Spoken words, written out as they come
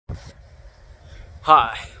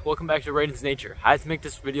Hi, welcome back to Raiden's Nature. I had to make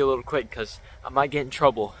this video a little quick because I might get in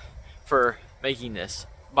trouble for making this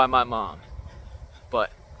by my mom.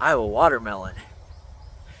 But I have a watermelon.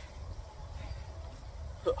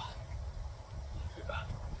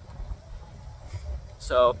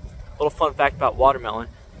 So, a little fun fact about watermelon.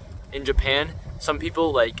 In Japan, some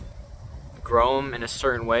people grow them in a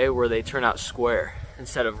certain way where they turn out square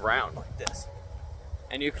instead of round like this.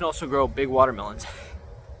 And you can also grow big watermelons.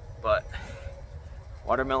 But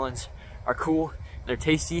watermelons are cool, they're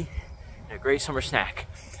tasty, and a great summer snack.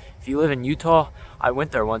 If you live in Utah, I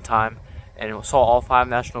went there one time and saw all 5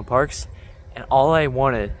 national parks, and all I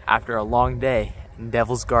wanted after a long day in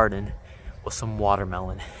Devil's Garden was some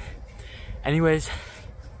watermelon. Anyways,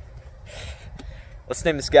 let's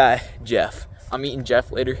name this guy Jeff. I'm meeting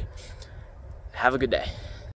Jeff later. Have a good day.